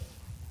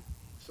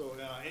So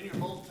in your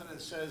bulletin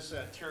it says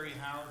that Terry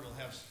Howard will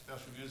have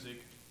special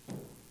music.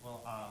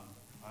 Well,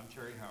 I'm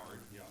Terry Howard,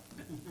 yeah.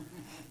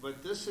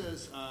 But this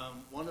is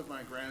one of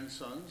my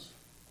grandsons.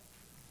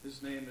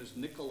 His name is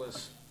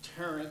Nicholas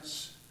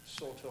Terrence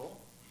Soto.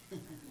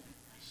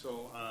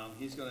 So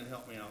he's going to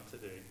help me out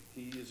today.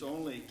 He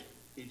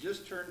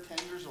just turned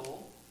 10 years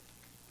old,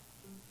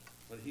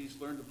 but he's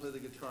learned to play the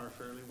guitar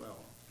fairly well.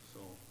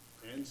 So,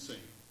 and sing.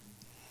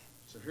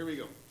 So here we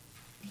go.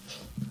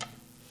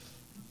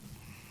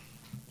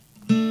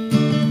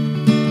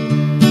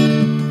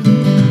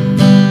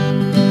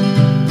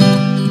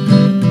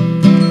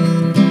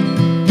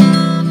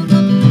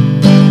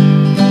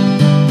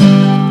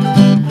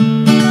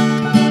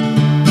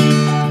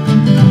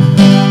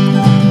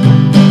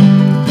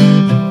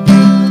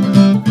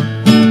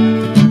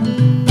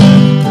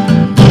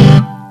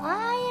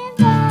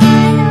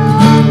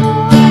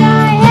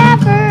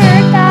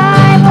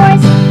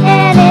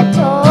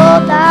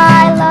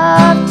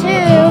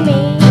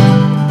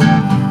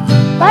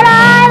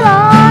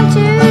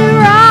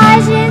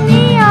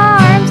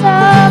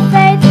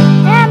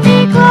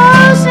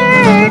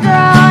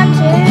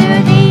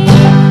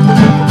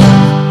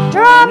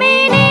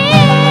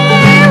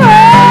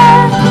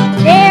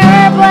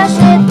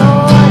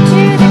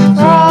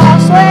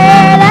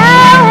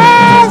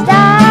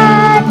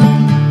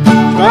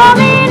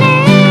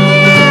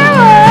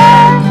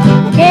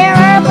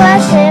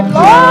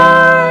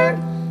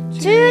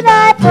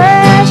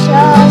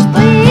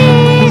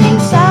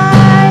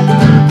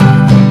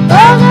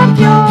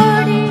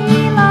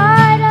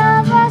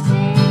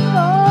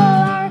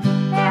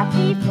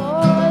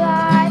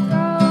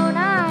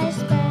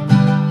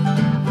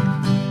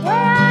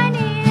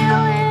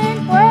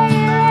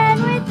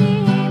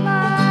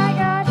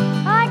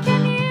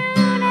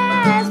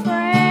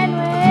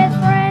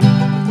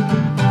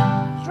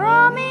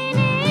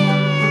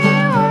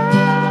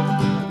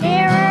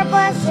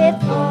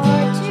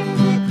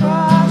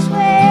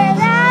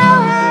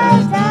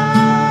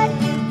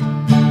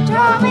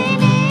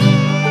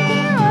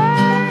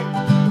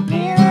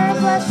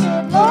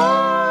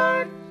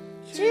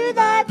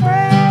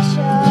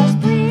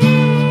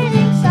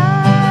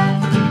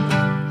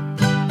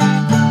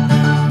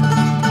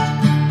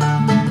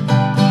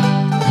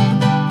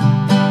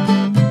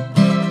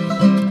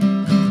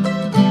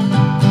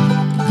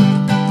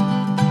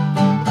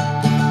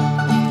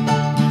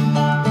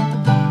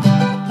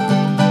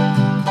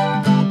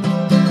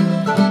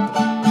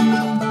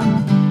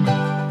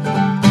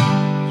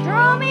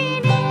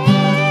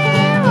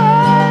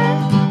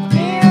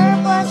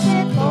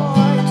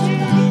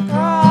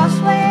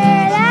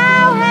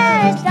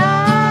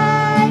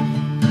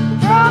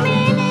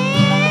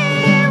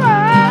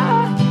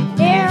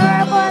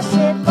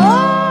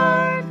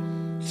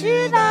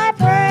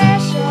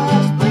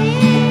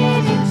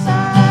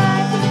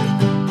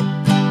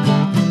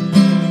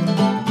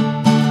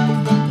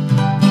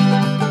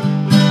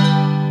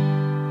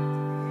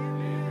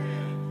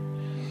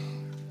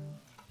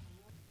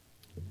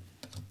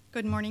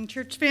 Good morning,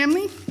 church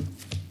family.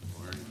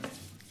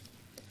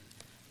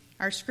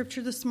 Our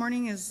scripture this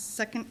morning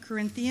is 2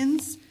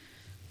 Corinthians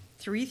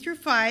 3 through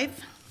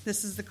 5.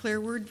 This is the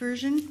Clear Word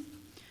version.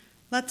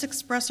 Let's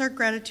express our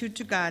gratitude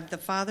to God, the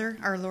Father,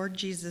 our Lord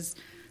Jesus,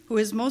 who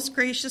is most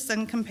gracious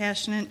and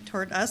compassionate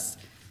toward us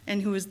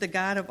and who is the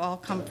God of all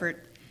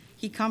comfort.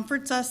 He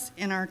comforts us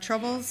in our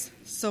troubles,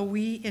 so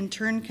we in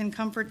turn can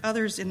comfort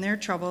others in their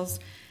troubles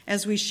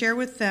as we share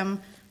with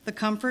them the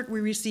comfort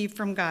we receive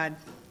from God.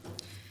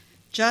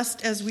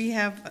 Just as we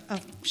have a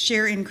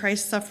share in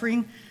Christ's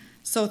suffering,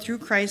 so through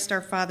Christ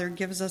our Father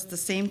gives us the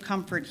same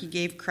comfort he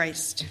gave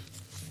Christ.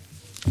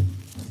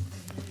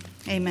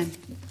 Amen.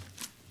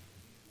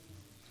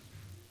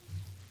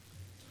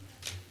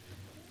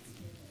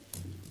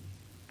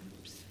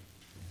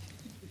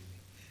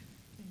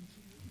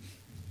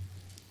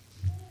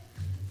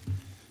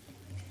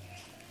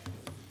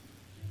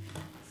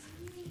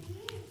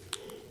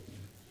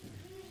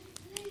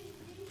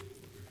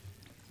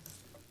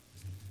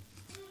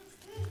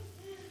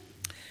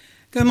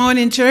 Good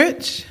morning,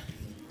 church.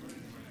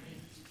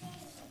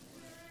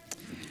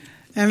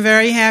 I'm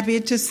very happy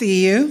to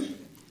see you.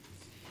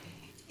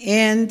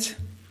 And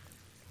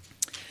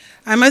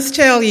I must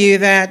tell you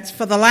that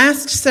for the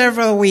last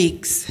several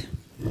weeks,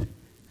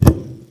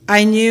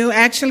 I knew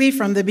actually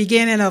from the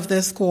beginning of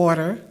this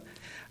quarter,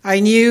 I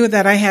knew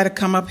that I had to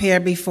come up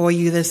here before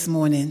you this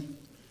morning.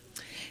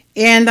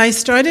 And I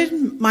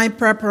started my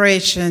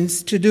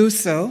preparations to do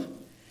so.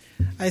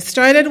 I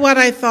started what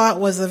I thought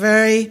was a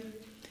very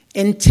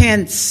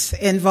intense,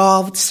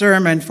 involved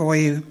sermon for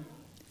you.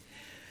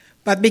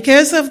 But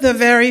because of the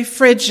very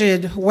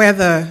frigid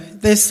weather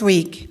this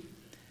week,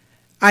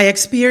 I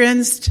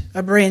experienced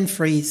a brain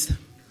freeze.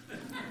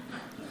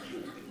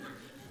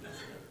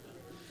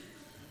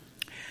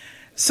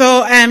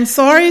 So I'm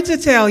sorry to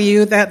tell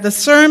you that the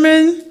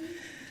sermon,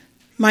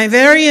 my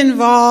very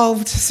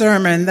involved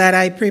sermon that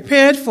I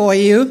prepared for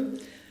you,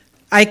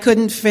 I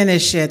couldn't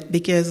finish it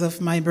because of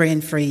my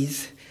brain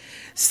freeze.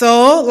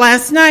 So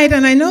last night,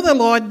 and I know the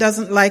Lord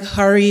doesn't like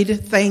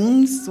hurried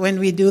things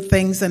when we do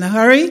things in a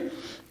hurry,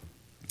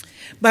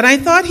 but I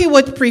thought he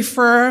would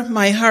prefer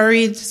my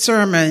hurried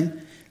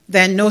sermon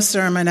than no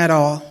sermon at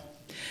all.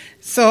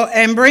 So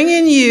I'm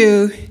bringing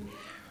you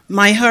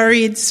my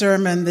hurried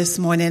sermon this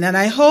morning, and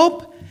I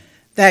hope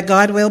that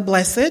God will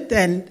bless it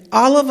and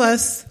all of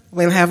us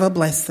will have a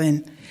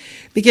blessing.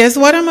 Because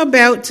what I'm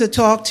about to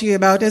talk to you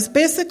about is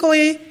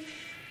basically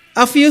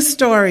a few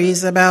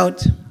stories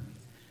about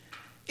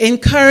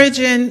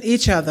encouraging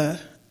each other.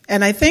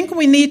 And I think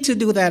we need to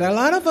do that. A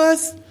lot of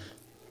us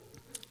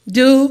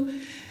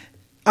do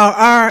or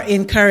are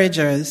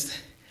encouragers.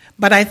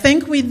 But I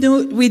think we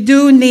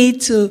do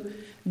need to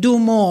do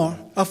more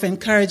of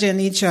encouraging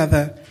each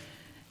other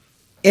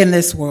in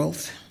this world.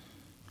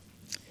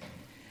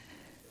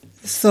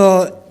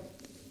 So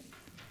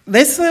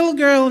this little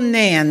girl,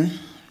 Nan,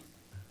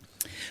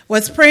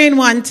 was praying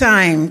one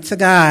time to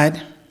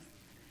God.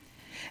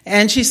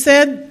 And she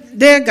said,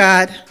 "Dear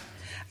God,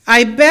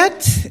 I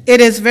bet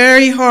it is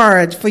very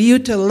hard for you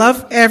to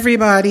love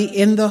everybody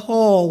in the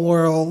whole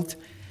world.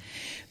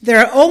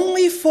 There are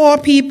only 4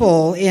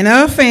 people in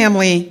our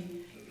family,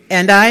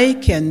 and I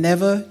can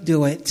never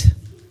do it."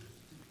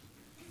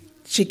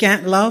 She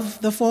can't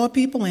love the 4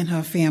 people in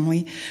her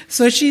family,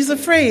 so she's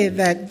afraid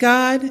that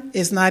God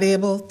is not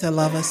able to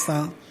love us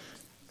all.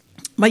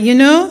 But you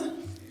know,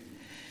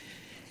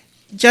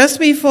 just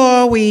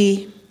before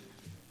we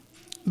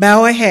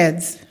bow our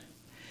heads,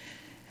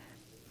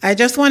 I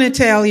just want to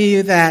tell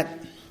you that,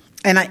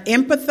 and I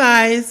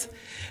empathize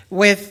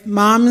with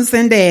moms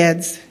and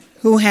dads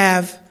who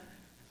have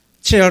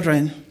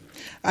children.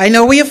 I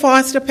know we are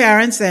foster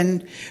parents,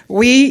 and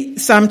we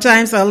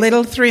sometimes, a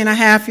little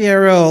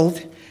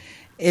 3.5-year-old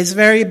is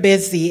very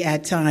busy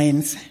at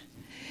times.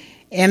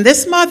 And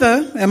this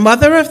mother, a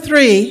mother of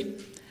 3,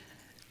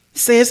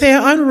 says here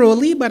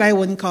unruly, but I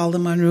wouldn't call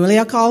them unruly,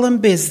 I call them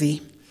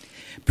busy.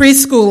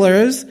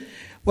 Preschoolers,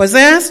 was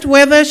asked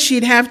whether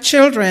she'd have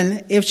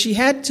children if she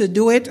had to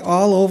do it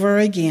all over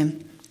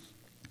again.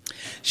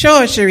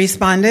 Sure, she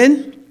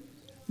responded,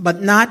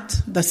 but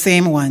not the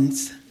same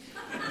ones.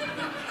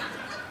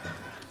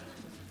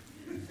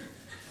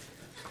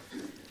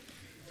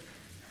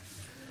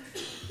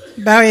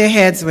 Bow your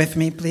heads with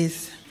me,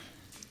 please.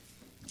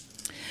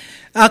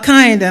 Our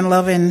kind and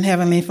loving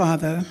Heavenly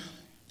Father,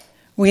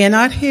 we are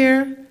not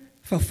here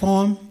for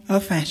form or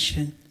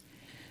fashion.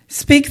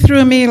 Speak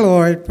through me,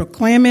 Lord,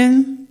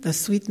 proclaiming the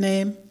sweet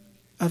name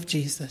of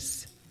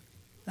Jesus.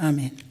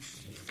 Amen.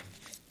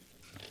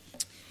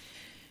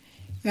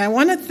 I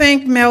want to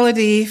thank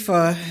Melody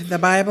for the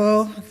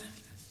Bible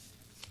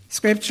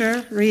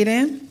scripture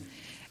reading.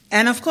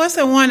 And of course,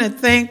 I want to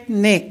thank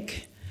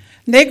Nick.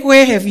 Nick,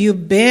 where have you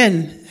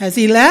been? Has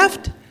he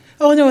left?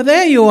 Oh, no,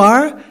 there you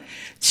are.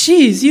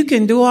 Jeez, you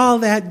can do all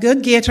that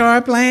good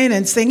guitar playing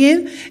and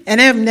singing, and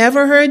I've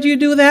never heard you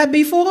do that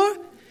before.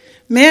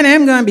 Man,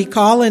 I'm going to be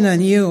calling on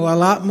you a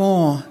lot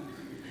more.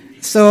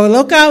 So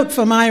look out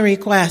for my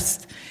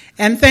request.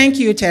 And thank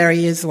you,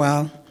 Terry, as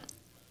well.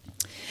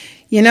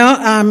 You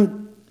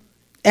know,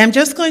 I'm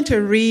just going to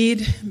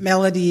read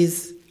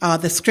Melody's,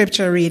 the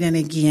scripture reading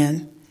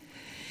again.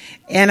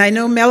 And I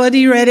know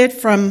Melody read it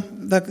from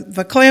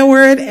the Clear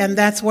Word, and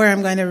that's where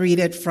I'm going to read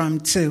it from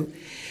too.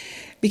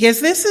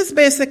 Because this is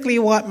basically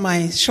what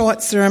my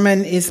short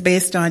sermon is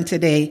based on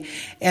today.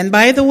 And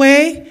by the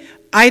way,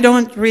 I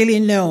don't really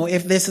know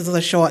if this is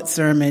a short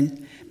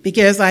sermon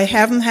because I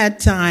haven't had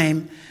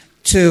time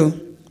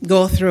to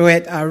go through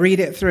it or read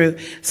it through.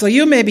 So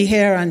you may be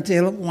here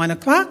until 1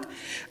 o'clock,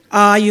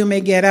 or you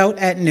may get out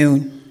at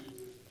noon.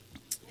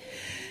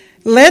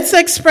 Let's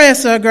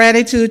express our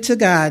gratitude to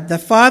God, the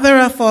Father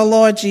of our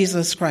Lord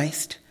Jesus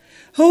Christ,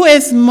 who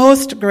is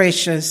most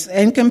gracious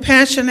and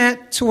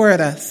compassionate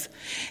toward us,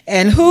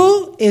 and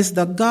who is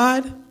the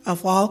God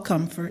of all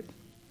comfort.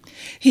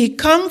 He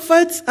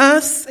comforts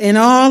us in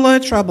all our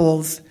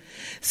troubles,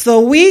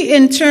 so we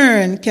in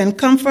turn can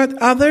comfort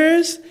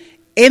others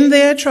in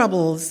their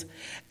troubles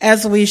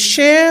as we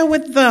share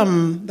with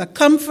them the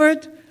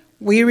comfort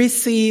we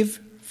receive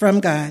from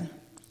God.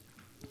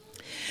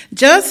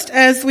 Just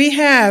as we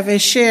have a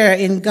share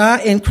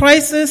in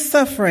Christ's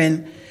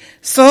suffering,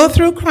 so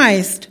through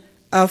Christ,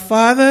 our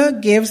Father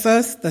gives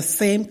us the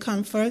same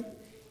comfort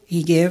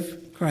he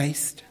gave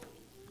Christ.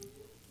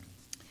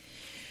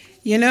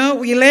 You know,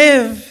 we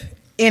live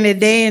in a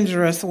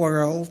dangerous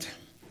world.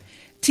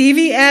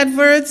 TV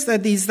adverts are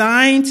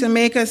designed to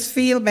make us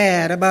feel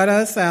bad about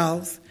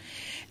ourselves,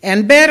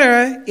 and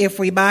better if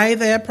we buy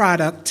their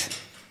product.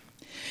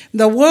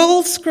 The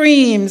world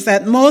screams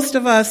at most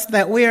of us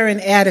that we are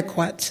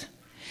inadequate.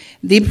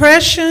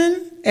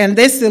 Depression and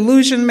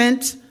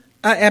disillusionment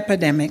are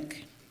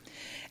epidemic.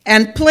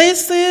 And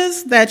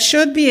places that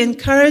should be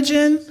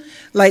encouraging,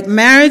 like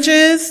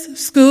marriages,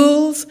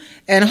 schools,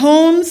 and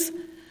homes,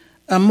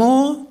 are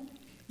more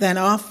than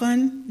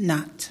often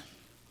not.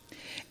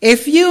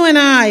 If you and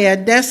I are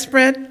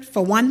desperate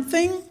for one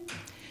thing,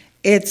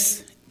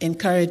 it's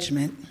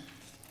encouragement.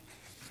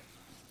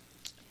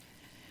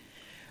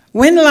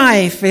 When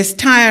life is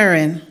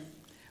tiring,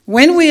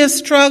 when we are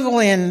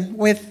struggling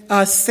with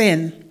our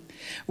sin,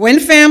 when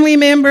family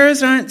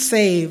members aren't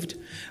saved,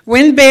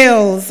 when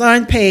bills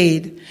aren't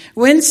paid,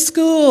 when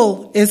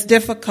school is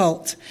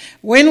difficult,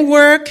 when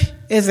work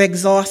is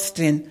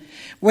exhausting,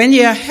 when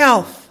your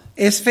health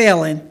is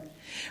failing,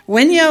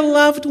 when your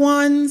loved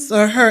ones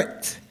are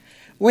hurt,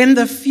 when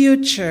the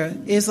future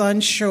is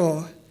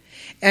unsure,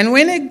 and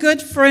when a good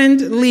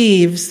friend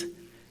leaves,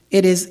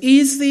 it is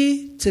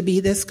easy to be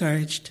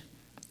discouraged.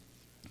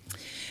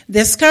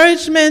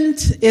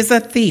 Discouragement is a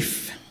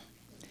thief.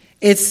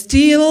 It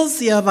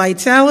steals your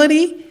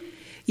vitality,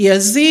 your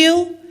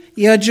zeal,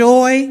 your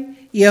joy,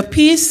 your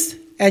peace,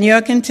 and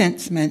your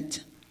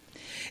contentment.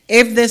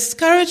 If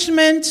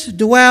discouragement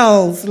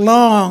dwells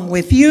long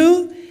with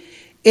you,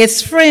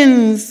 its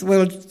friends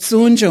will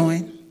soon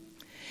join.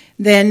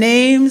 Their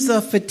names are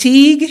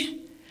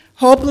fatigue,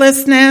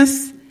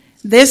 hopelessness,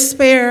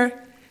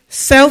 despair,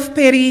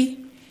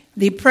 self-pity,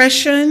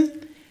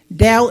 depression,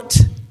 doubt,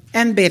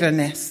 and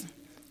bitterness.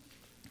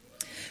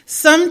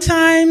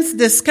 Sometimes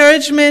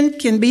discouragement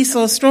can be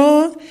so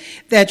strong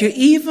that you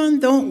even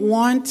don't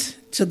want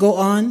to go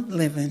on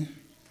living.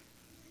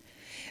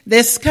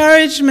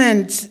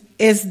 Discouragement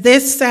is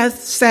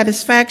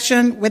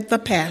dissatisfaction with the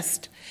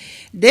past,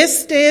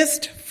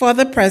 distaste for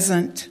the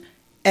present,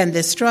 and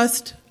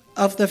distrust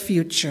of the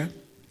future.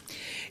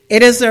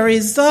 It is a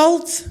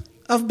result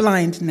of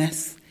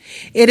blindness.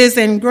 It is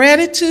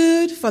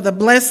ingratitude for the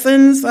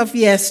blessings of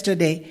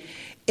yesterday,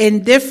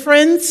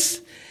 indifference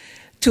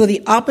to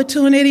the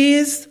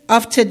opportunities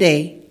of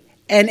today,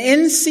 and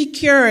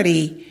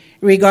insecurity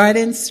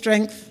regarding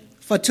strength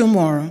for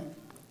tomorrow.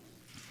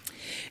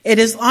 It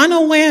is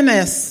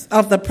unawareness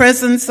of the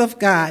presence of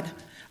God,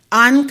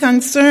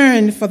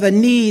 unconcern for the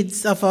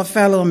needs of our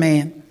fellow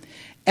man,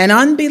 and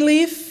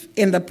unbelief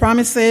in the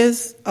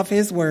promises of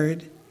his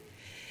word.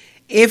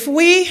 If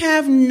we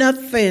have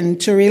nothing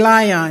to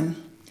rely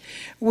on,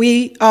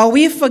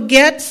 we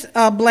forget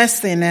our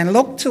blessing and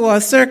look to our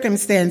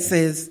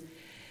circumstances,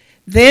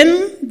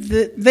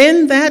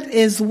 then that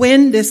is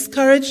when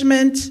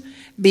discouragement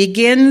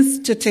begins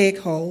to take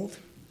hold.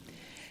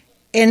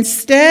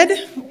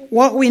 Instead,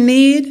 what we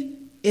need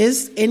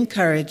is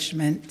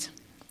encouragement.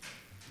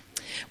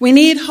 We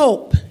need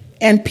hope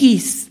and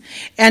peace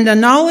and the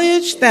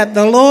knowledge that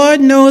the Lord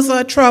knows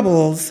our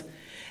troubles,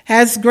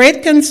 has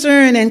great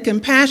concern and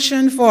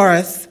compassion for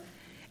us,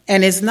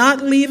 and is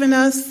not leaving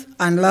us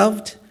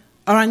unloved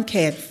or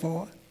uncared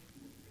for.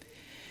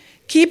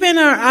 Keeping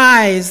our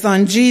eyes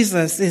on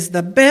Jesus is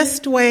the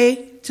best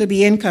way to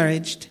be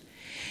encouraged.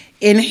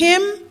 In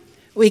him,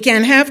 we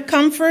can have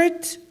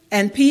comfort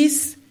and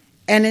peace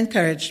and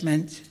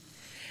encouragement.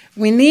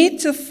 We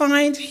need to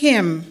find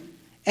him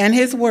and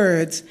his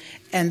words,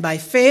 and by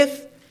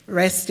faith,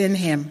 rest in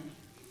him.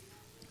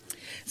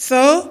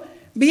 So,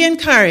 be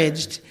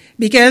encouraged,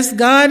 because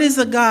God is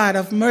a God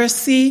of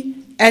mercy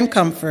and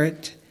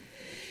comfort.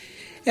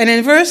 And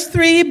in verse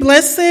 3,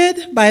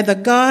 blessed by the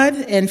God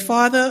and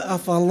Father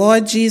of our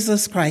Lord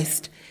Jesus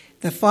Christ,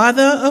 the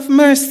Father of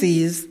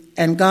mercies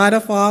and God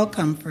of all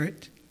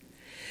comfort.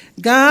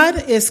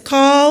 God is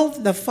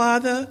called the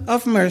Father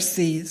of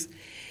mercies.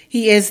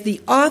 He is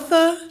the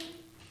author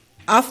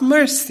of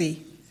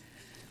mercy.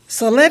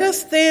 So let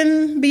us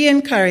then be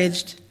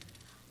encouraged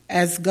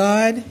as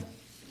God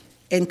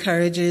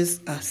encourages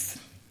us.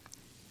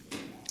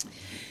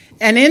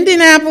 An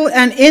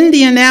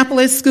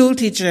Indianapolis school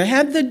teacher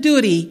had the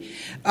duty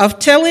of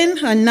telling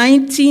her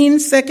 19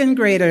 second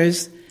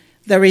graders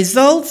the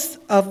results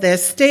of their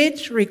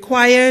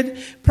state-required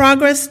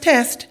progress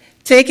test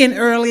taken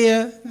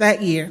earlier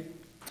that year.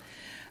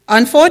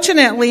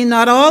 Unfortunately,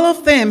 not all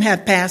of them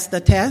had passed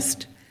the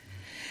test.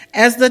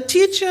 As the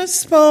teacher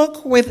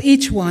spoke with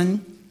each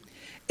one,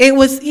 it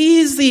was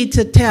easy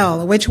to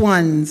tell which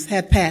ones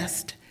had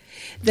passed.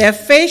 Their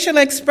facial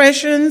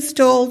expressions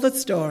told the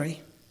story.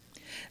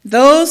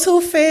 Those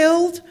who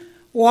failed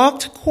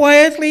walked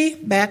quietly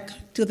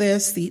back to their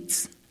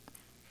seats.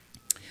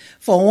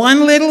 For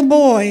one little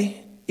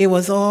boy, it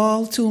was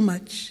all too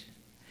much.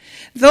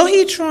 Though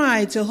he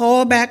tried to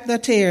hold back the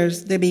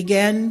tears, they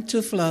began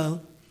to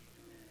flow.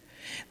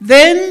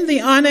 Then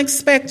the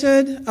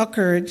unexpected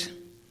occurred.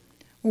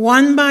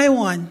 One by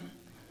one,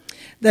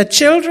 the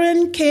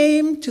children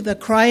came to the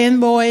crying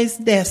boy's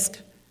desk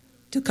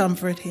to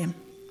comfort him.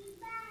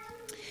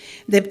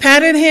 They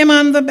patted him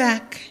on the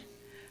back,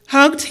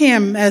 hugged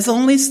him as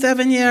only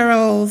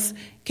 7-year-olds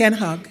can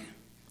hug,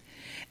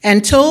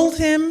 and told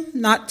him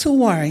not to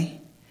worry.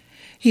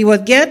 He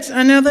would get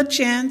another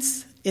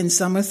chance in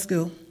summer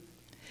school.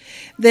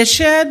 They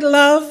shared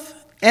love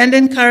and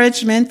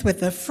encouragement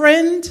with a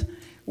friend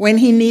when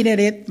he needed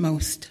it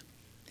most.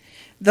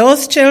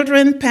 Those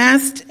children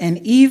passed an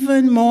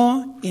even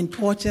more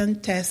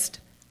important test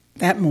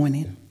that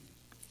morning.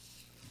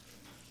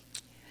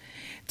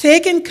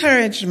 Take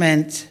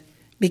encouragement,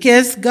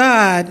 because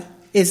God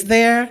is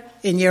there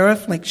in your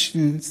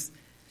afflictions.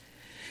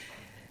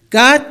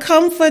 God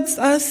comforts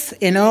us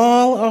in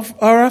all of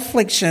our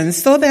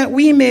afflictions so that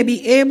we may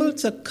be able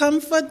to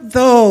comfort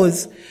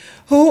those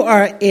who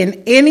are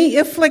in any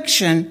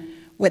affliction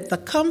with the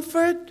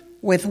comfort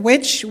with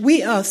which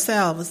we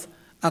ourselves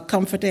are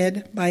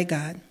comforted by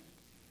God.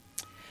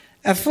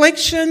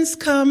 Afflictions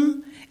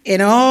come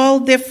in all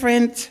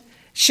different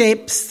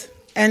shapes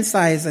and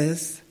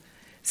sizes.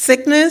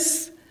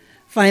 Sickness,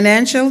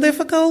 financial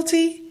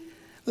difficulty,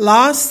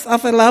 loss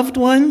of a loved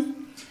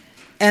one,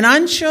 an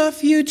unsure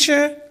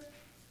future,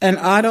 an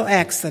auto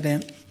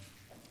accident.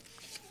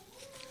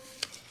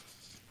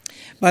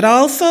 But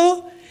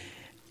also,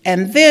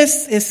 and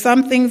this is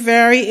something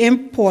very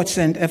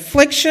important,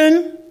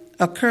 affliction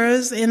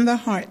occurs in the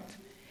heart,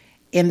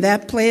 in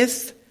that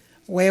place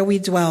where we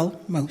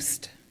dwell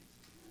most.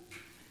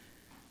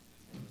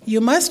 You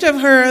must have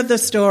heard the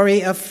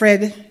story of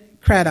Fred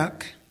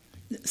Craddock.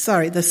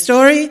 The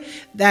story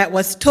that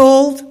was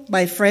told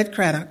by Fred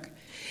Craddock.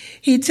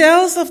 He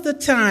tells of the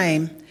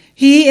time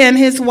he and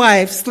his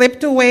wife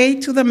slipped away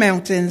to the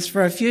mountains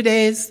for a few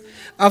days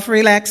of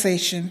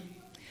relaxation.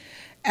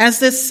 As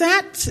they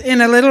sat in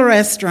a little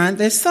restaurant,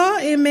 they saw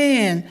a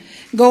man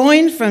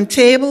going from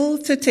table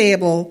to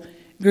table,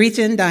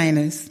 greeting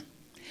diners.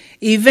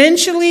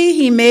 Eventually,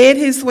 he made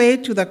his way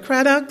to the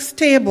Craddock's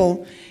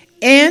table,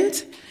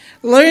 and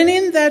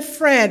learning that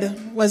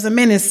Fred was a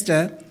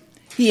minister,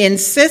 he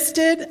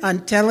insisted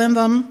on telling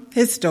them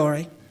his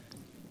story.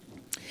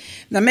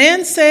 The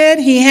man said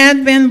he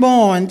had been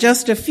born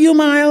just a few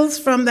miles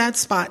from that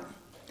spot,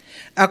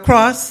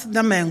 across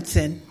the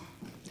mountain.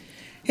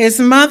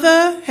 His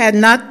mother had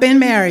not been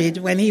married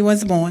when he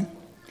was born,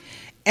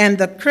 and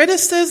the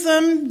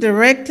criticism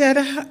directed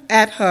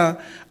at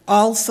her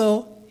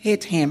also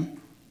hit him.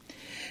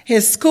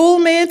 His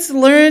schoolmates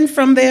learned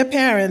from their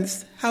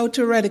parents how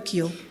to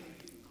ridicule,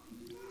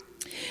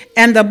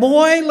 and the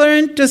boy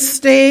learned to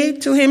stay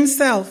to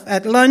himself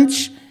at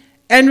lunch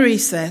and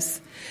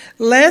recess,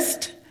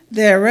 lest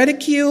their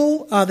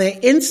ridicule or their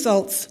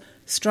insults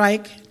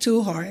strike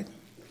too hard.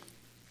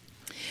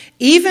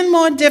 Even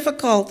more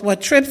difficult were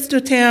trips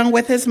to town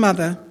with his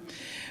mother,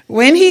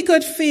 when he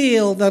could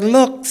feel the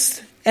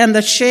looks and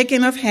the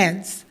shaking of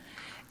heads,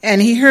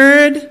 and he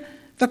heard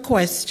the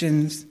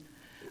questions.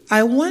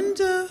 I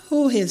wonder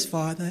who his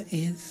father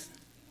is.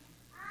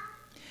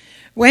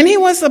 When he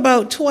was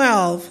about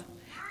 12,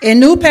 a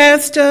new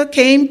pastor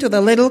came to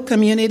the little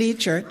community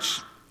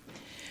church.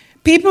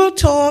 People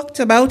talked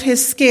about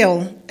his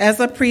skill as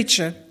a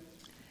preacher,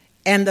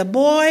 and the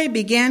boy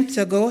began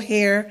to go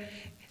hear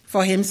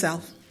for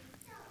himself.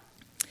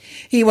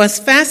 He was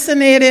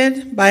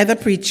fascinated by the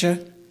preacher,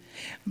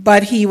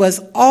 but he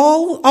was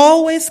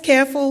always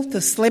careful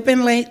to slip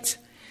in late,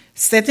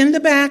 sit in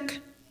the back,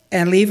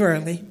 and leave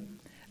early,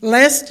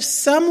 lest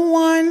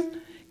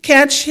someone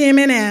catch him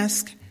and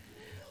ask,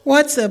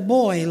 "What's a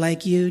boy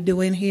like you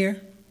doing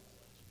here?"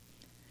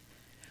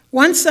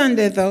 One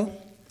Sunday, though,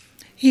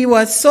 he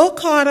was so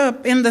caught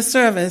up in the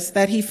service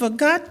that he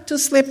forgot to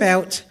slip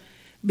out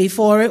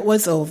before it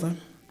was over.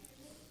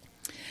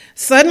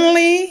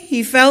 Suddenly,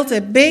 he felt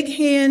a big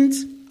hand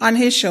on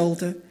his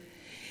shoulder,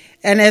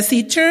 and as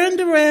he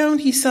turned around,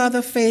 he saw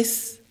the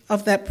face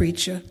of that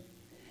preacher.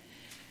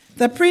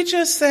 The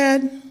preacher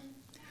said,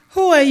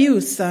 "Who are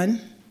you,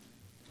 son?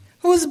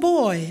 Whose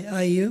boy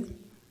are you?"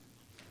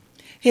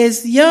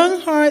 His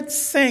young heart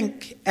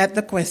sank at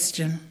the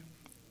question.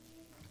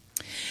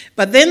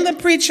 But then the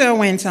preacher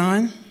went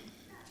on,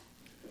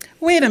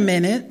 "Wait a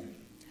minute.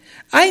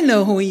 I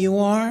know who you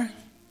are.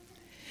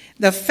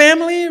 The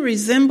family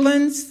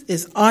resemblance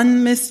is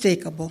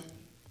unmistakable.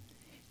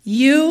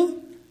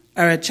 You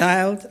are a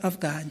child of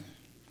God."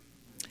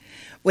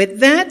 With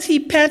that, he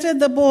patted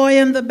the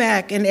boy on the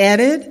back and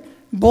added,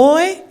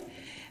 "Boy,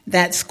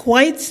 that's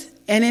quite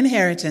an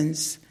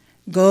inheritance.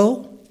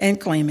 Go and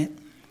claim it."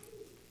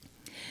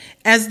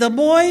 As the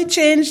boy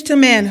changed to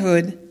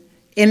manhood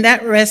in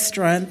that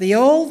restaurant, the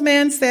old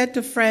man said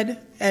to Fred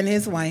and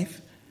his wife,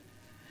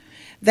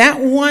 "That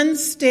one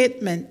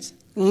statement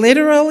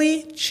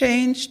literally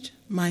changed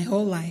my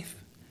whole life."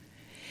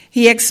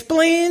 He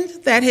explained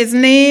that his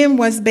name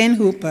was Ben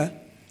Hooper,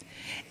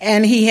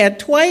 and he had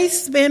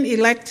twice been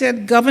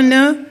elected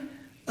governor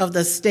of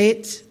the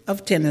state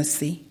of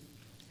Tennessee.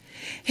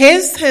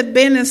 His had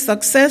been a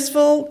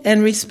successful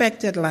and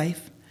respected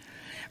life,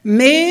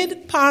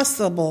 made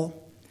possible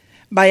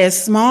by a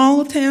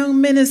small-town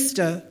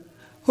minister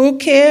who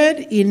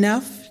cared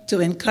enough to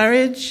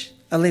encourage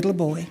a little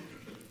boy.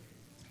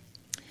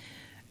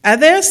 Are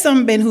there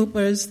some Ben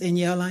Hoopers in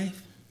your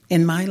life,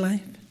 in my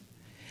life?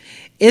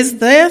 Is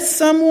there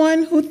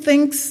someone who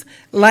thinks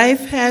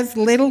life has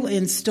little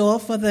in store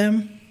for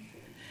them,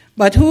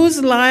 but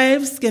whose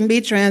lives can be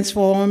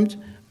transformed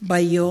by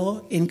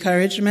your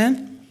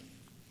encouragement?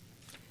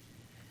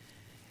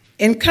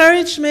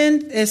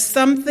 Encouragement is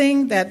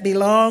something that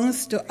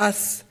belongs to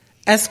us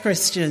as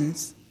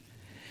Christians.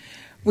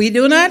 We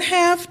do not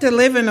have to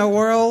live in a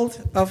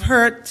world of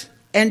hurt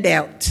and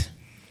doubt.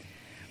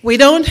 We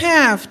don't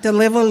have to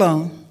live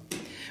alone.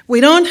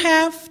 We don't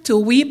have to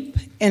weep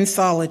in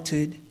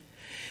solitude.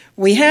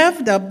 We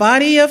have the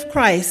body of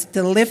Christ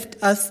to lift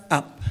us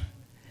up.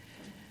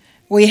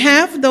 We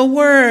have the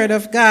Word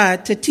of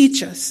God to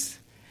teach us.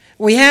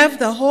 We have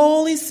the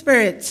Holy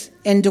Spirit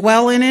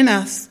indwelling in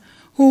us,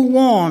 who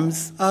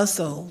warms our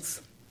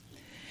souls.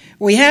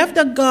 We have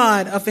the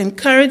God of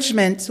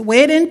encouragement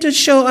waiting to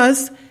show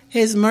us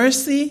his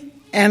mercy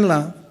and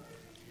love.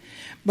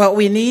 But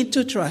we need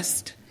to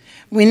trust.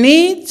 We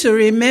need to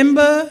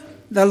remember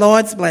the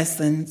Lord's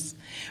blessings.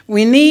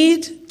 We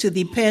need to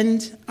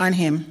depend on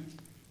him.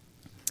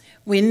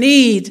 We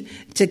need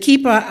to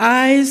keep our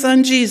eyes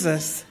on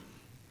Jesus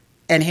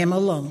and him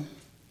alone.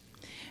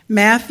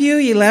 Matthew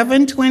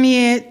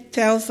 11:28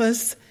 tells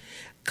us,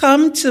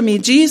 "Come to me,"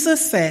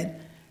 Jesus said,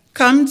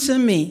 "Come to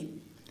me,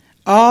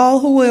 all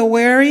who are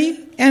weary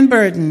and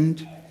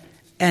burdened,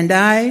 and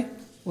I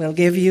will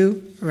give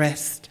you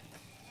rest."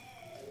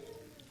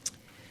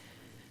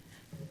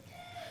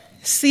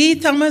 C.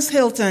 Thomas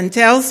Hilton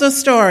tells the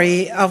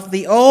story of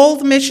the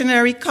old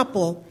missionary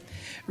couple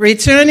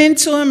returning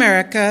to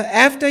America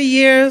after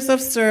years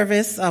of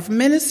service of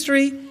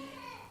ministry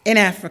in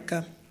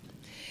Africa.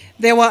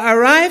 They were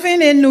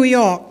arriving in New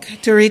York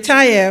to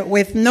retire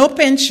with no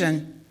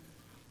pension,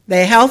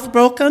 their health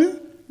broken,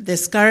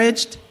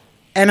 discouraged,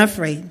 and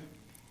afraid.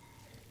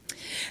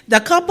 The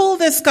couple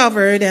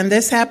discovered, and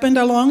this happened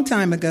a long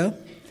time ago,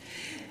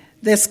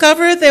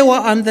 discovered they were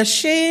on the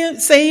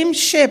same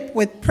ship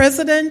with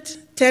President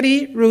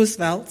Teddy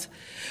Roosevelt,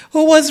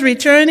 who was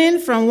returning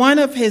from one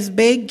of his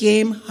big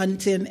game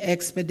hunting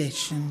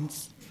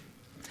expeditions.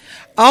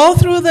 All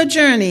through the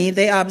journey,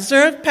 they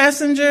observed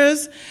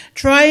passengers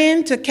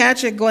trying to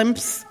catch a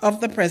glimpse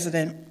of the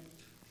president,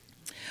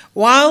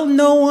 while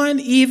no one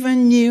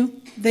even knew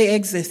they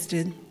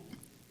existed.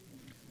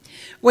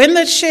 When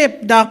the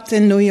ship docked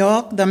in New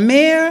York, the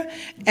mayor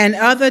and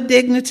other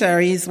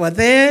dignitaries were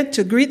there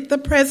to greet the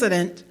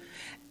president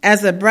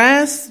as a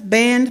brass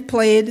band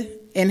played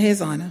in his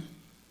honor.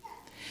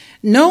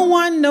 No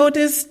one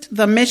noticed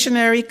the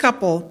missionary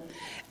couple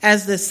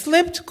as they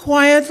slipped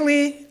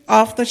quietly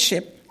off the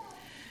ship,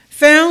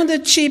 found a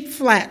cheap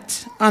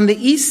flat on the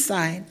east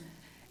side,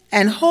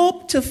 and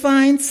hoped to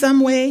find some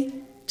way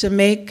to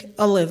make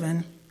a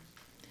living.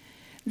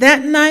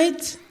 That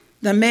night,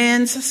 the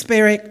man's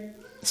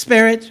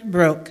spirit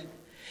broke.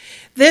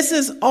 "This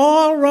is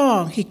all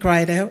wrong," he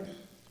cried out.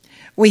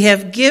 "We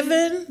have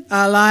given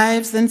our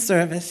lives in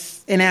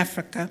service in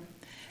Africa,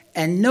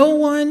 and no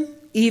one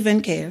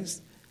even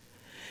cares.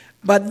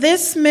 But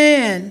this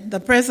man,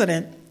 the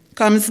president,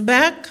 comes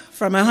back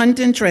from a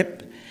hunting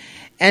trip,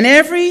 and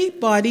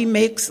everybody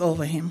makes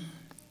over him.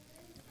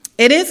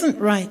 It isn't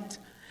right.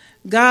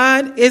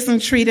 God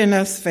isn't treating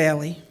us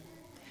fairly."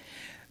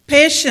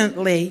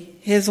 Patiently,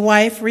 his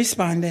wife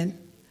responded,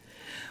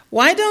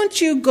 "Why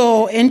don't you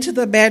go into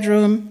the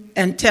bedroom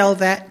and tell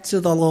that to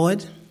the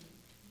Lord?"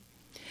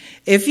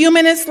 A few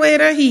minutes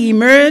later, he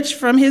emerged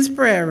from his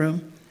prayer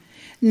room,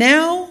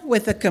 now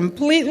with a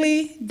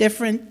completely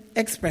different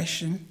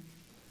expression.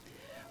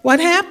 "What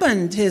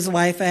happened?" his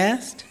wife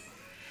asked.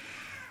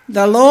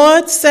 "The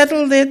Lord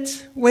settled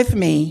it with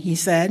me," he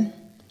said.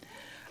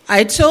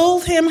 "I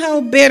told him how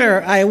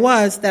bitter I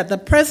was that the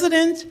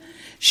president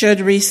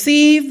should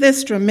receive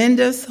this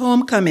tremendous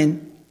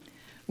homecoming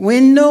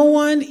when no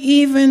one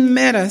even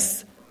met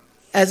us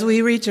as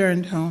we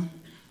returned home.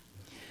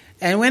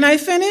 And when I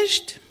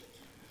finished,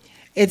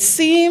 it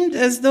seemed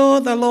as though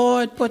the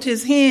Lord put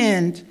his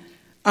hand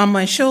on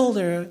my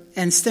shoulder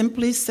and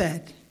simply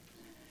said,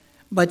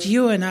 'But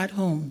you are not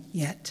home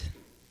yet.'"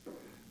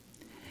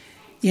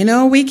 You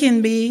know, we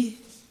can be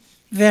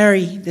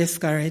very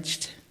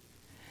discouraged.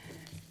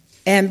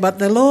 But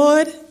the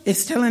Lord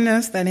is telling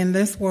us that in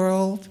this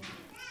world,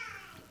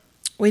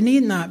 we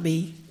need not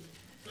be.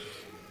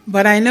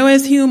 But I know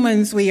as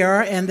humans we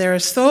are, and there are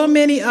so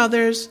many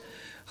others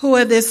who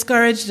are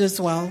discouraged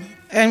as well,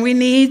 and we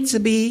need to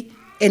be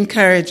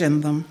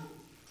encouraging them.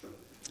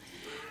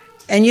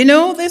 And you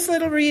know, this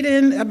little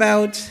reading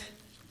about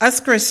us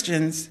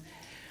Christians,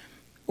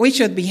 we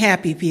should be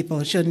happy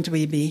people, shouldn't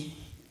we be?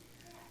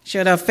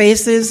 Should our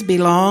faces be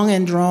long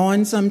and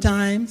drawn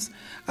sometimes?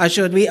 Or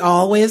should we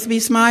always be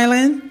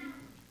smiling?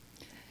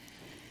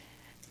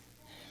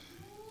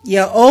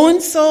 Your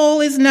own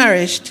soul is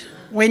nourished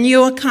when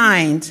you are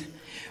kind,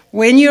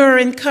 when you are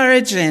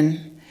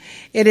encouraging.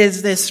 It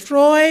is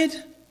destroyed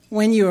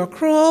when you are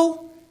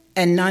cruel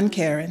and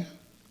non-caring.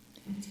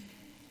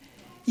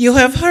 You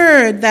have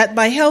heard that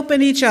by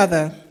helping each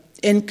other,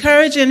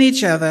 encouraging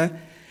each other,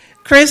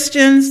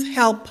 Christians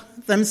help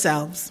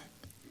themselves.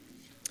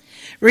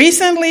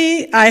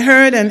 Recently, I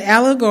heard an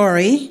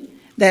allegory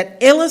that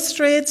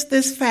illustrates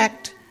this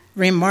fact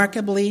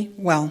remarkably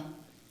well.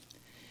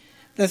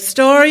 The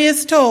story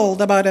is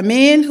told about a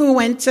man who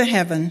went to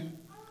heaven.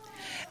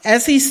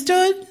 As he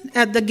stood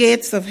at the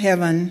gates of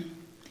heaven,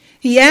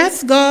 he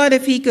asked God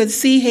if he could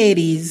see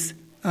Hades,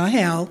 or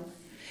hell,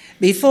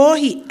 before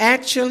he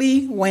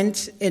actually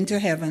went into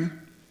heaven,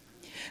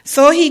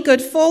 so he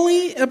could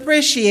fully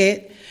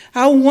appreciate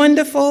how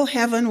wonderful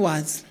heaven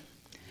was.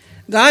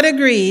 God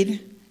agreed,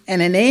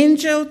 and an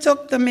angel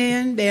took the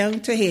man down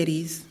to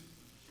Hades.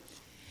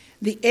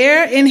 The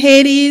air in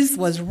Hades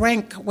was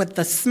rank with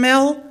the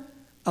smell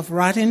of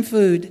rotten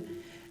food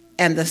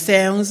and the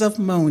sounds of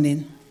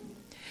moaning.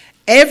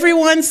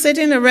 Everyone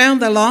sitting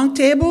around the long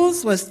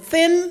tables was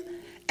thin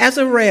as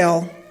a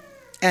rail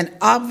and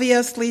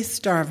obviously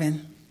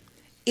starving,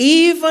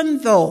 even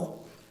though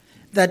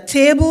the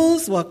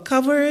tables were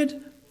covered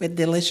with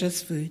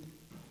delicious food.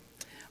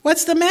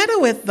 "What's the matter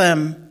with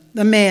them?"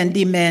 the man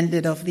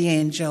demanded of the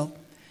angel.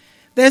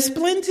 "There's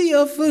plenty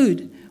of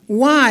food.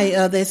 Why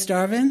are they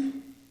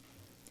starving?"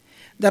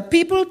 The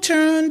people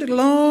turned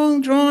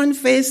long, drawn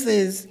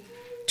faces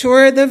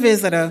toward the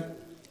visitor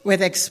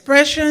with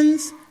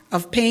expressions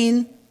of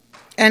pain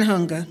and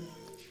hunger.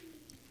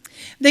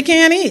 "They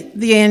can't eat,"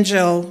 the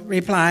angel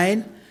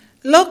replied.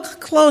 "Look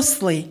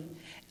closely.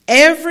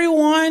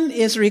 Everyone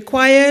is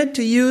required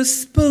to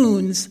use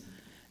spoons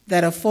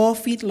that are 4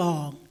 feet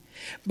long,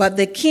 but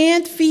they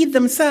can't feed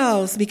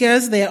themselves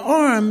because their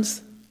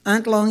arms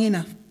aren't long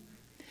enough.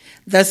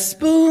 The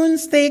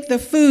spoons take the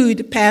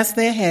food past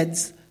their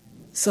heads,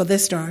 so they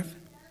starve."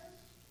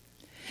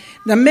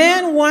 The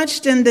man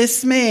watched in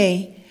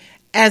dismay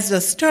as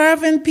the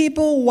starving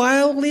people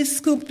wildly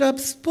scooped up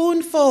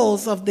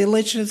spoonfuls of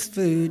delicious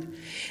food,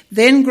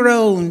 then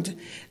groaned,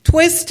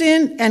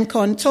 twisting and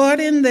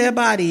contorting their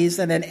bodies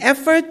in an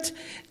effort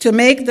to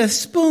make the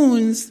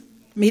spoons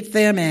meet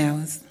their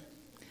mouths.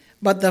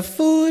 But the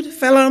food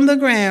fell on the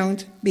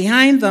ground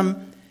behind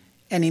them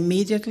and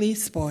immediately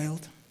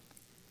spoiled.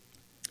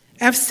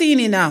 "I've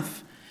seen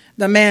enough,"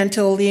 the man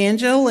told the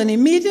angel, and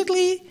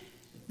immediately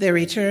they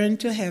returned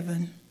to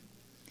heaven.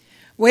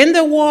 When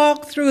they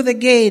walked through the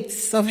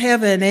gates of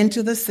heaven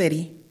into the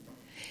city,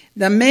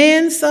 the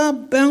man saw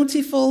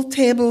bountiful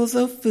tables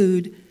of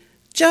food,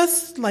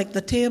 just like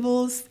the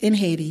tables in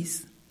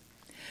Hades.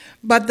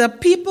 But the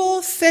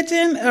people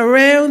sitting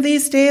around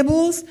these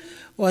tables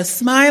were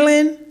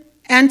smiling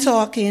and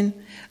talking,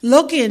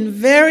 looking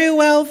very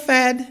well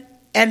fed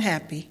and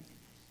happy.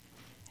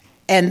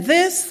 And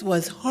this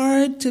was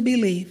hard to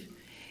believe.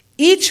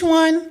 Each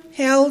one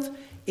held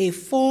a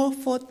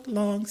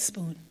 4-foot-long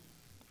spoon.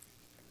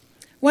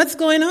 "What's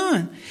going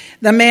on?"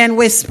 the man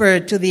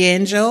whispered to the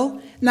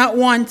angel, not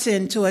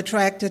wanting to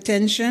attract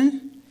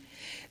attention.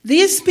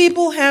 "These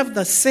people have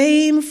the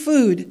same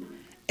food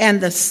and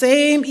the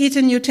same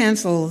eating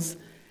utensils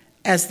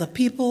as the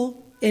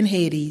people in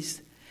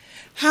Hades.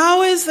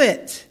 How is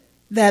it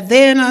that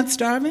they're not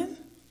starving?"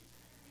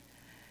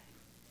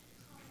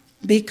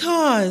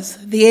 "Because,"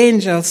 the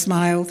angel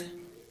smiled,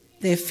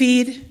 "they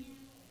feed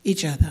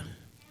each other."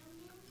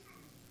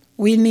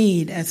 We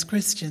need, as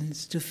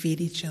Christians, to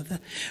feed each other.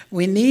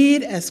 We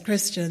need, as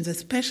Christians,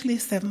 especially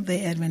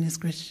Seventh-day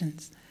Adventist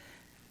Christians,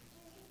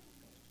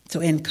 to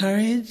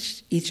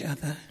encourage each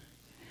other.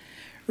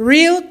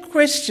 Real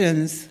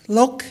Christians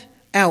look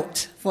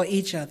out for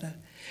each other.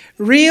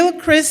 Real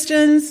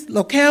Christians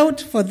look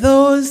out for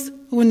those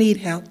who need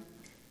help.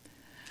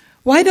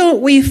 Why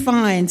don't we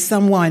find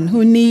someone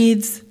who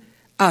needs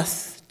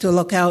us to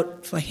look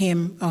out for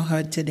him or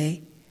her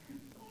today,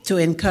 to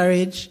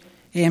encourage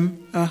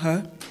him or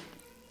her?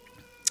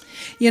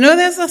 You know,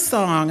 there's a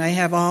song I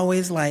have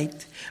always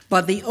liked,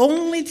 but the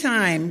only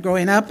time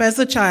growing up as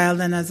a child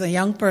and as a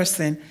young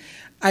person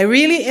I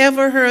really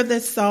ever heard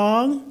this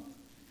song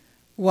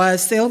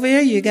was,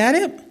 Sylvia, you got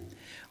it?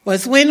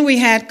 Was when we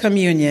had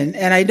communion,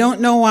 and I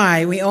don't know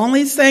why. We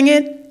only sang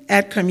it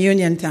at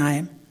communion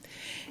time.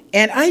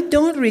 And I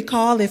don't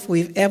recall if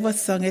we've ever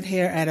sung it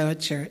here at our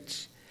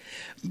church.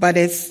 But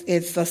it's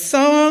a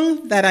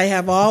song that I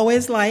have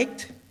always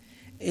liked.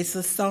 It's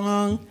a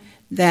song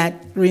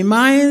that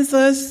reminds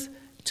us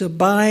to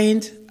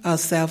bind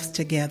ourselves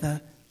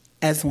together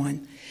as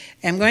one.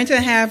 I'm going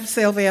to have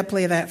Sylvia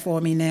play that for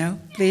me now,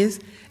 please.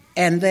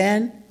 And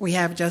then we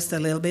have just a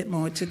little bit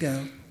more to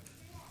go.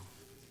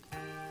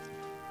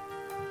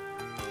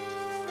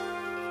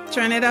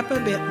 Turn it up a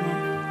bit more.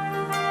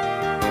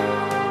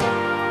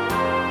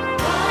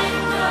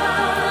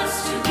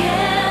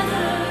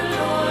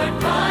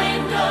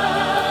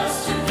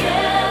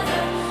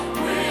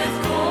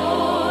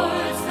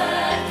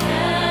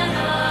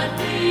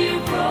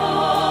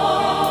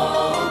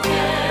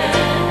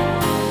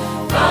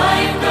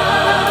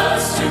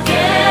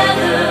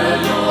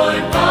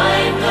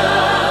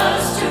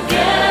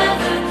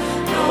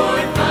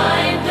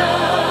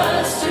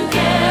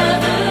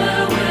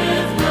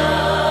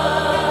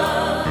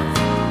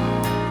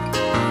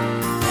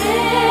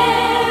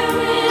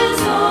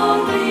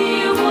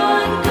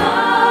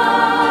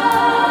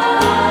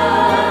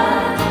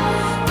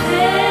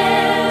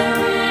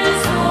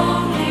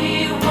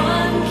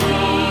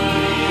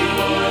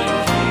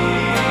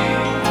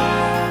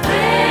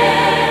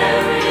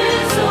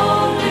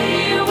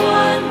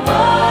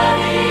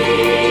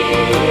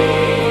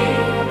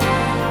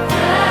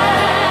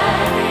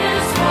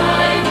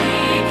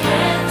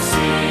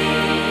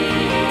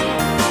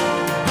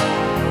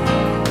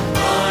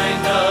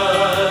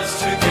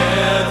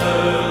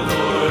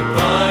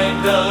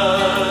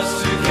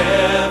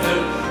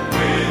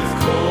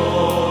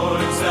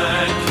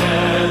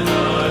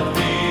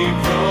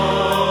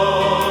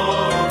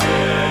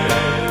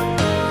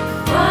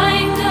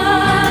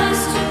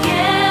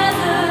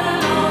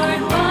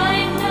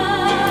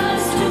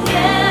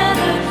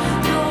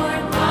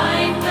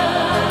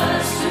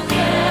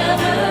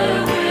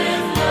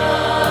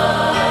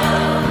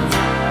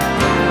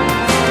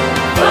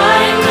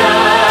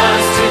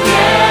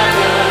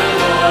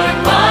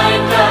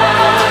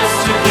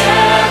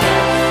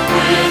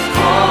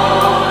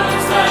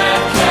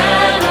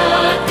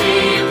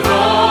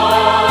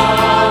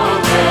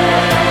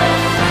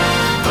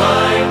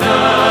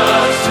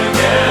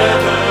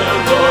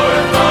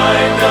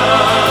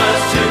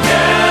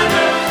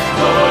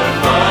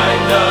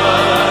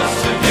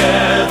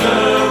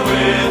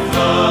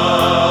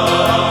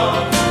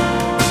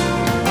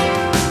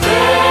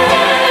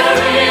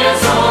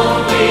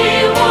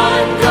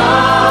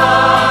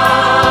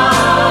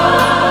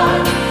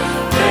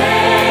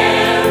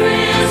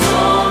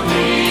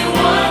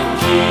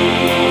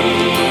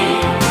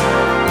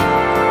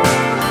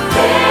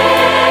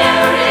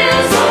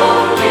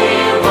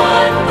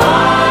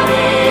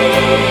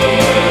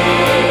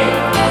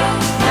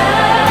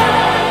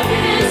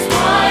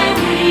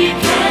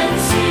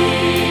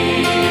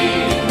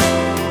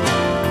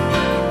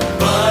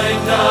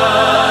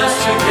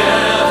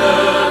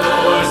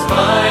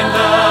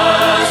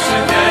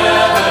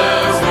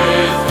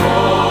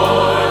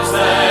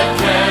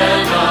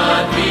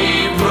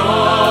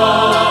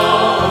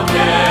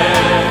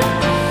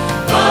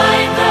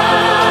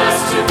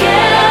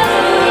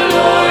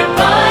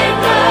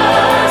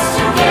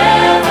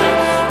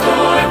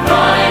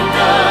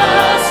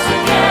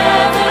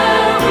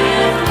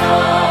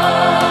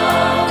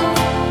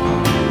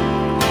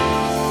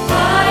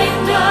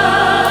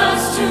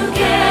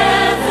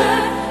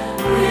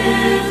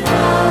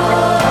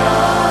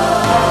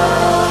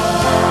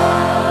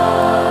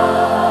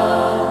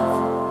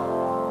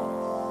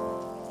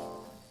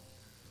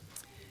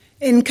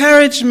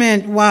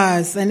 Encouragement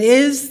was and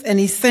is an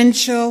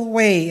essential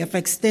way of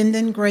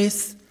extending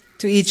grace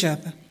to each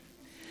other.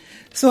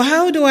 So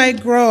how do I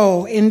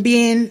grow in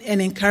being an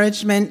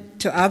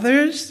encouragement to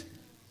others?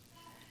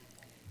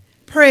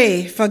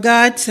 Pray for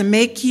God to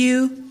make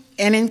you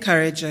an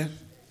encourager.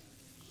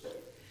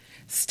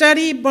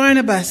 Study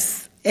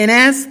Barnabas and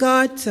ask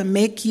God to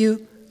make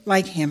you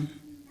like him.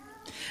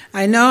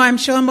 I'm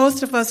sure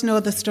most of us know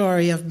the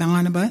story of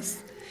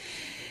Barnabas.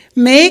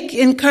 Make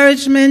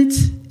encouragement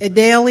a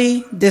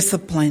daily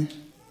discipline.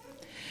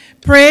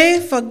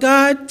 Pray for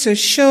God to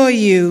show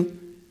you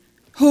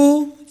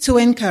who to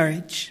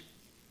encourage.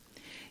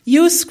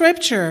 Use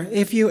scripture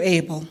if you're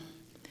able.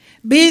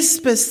 Be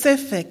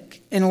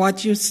specific in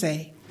what you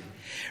say.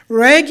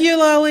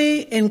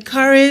 Regularly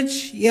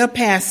encourage your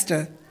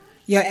pastor,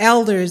 your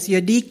elders,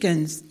 your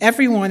deacons,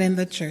 everyone in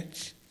the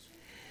church.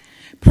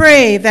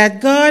 Pray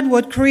that God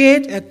would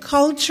create a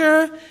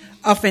culture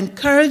of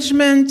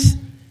encouragement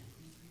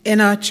in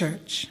our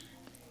church.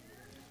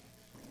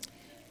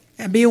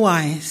 And be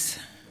wise.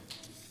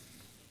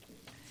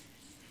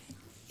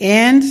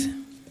 And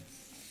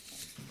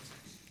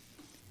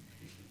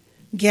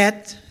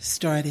get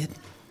started.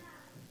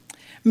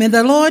 May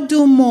the Lord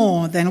do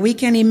more than we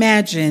can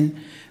imagine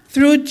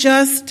through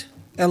just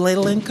a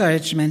little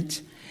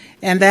encouragement.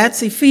 And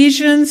that's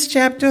Ephesians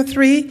chapter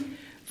 3,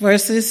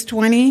 verses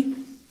 20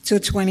 to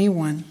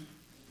 21.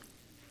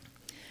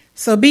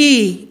 So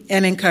be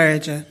an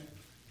encourager.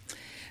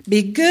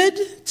 Be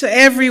good to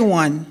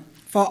everyone,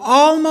 for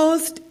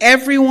almost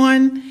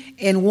everyone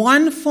in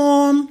one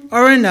form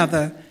or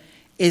another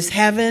is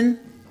having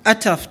a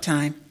tough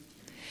time.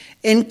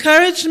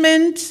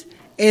 Encouragement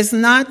is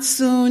not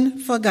soon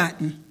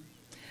forgotten.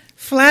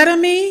 Flatter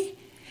me,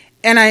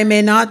 and I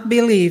may not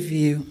believe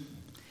you.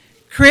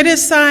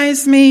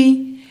 Criticize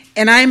me,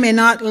 and I may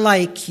not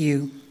like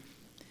you.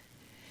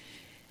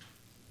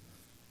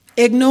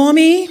 Ignore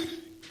me,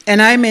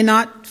 and I may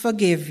not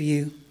forgive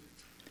you.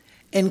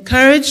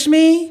 Encourage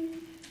me,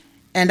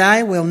 and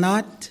I will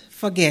not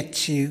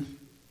forget you.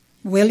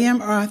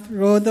 William Arth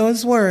wrote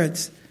those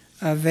words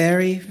a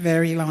very,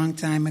 very long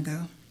time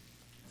ago.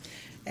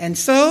 And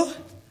so,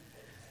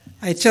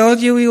 I told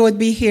you we would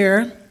be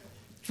here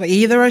for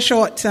either a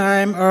short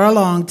time or a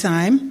long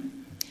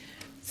time.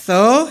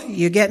 So,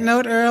 you're getting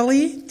out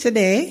early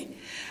today.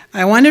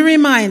 I want to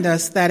remind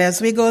us that as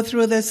we go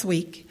through this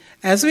week,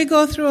 as we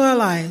go through our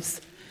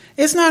lives,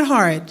 it's not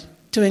hard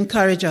to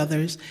encourage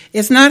others.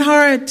 It's not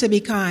hard to be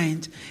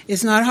kind.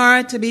 It's not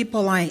hard to be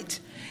polite.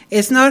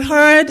 It's not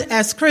hard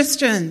as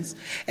Christians,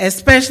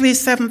 especially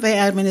Seventh-day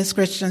Adventist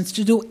Christians,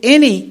 to do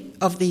any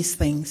of these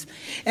things.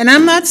 And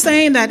I'm not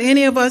saying that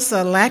any of us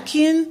are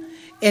lacking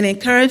in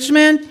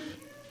encouragement,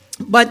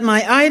 but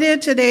my idea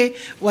today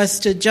was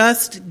to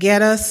just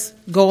get us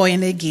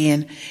going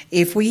again.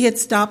 If we had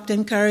stopped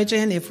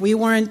encouraging, if we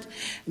weren't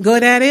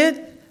good at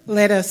it,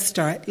 let us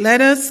start. Let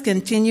us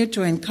continue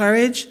to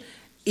encourage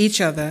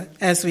each other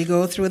as we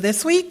go through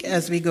this week,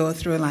 as we go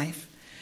through life.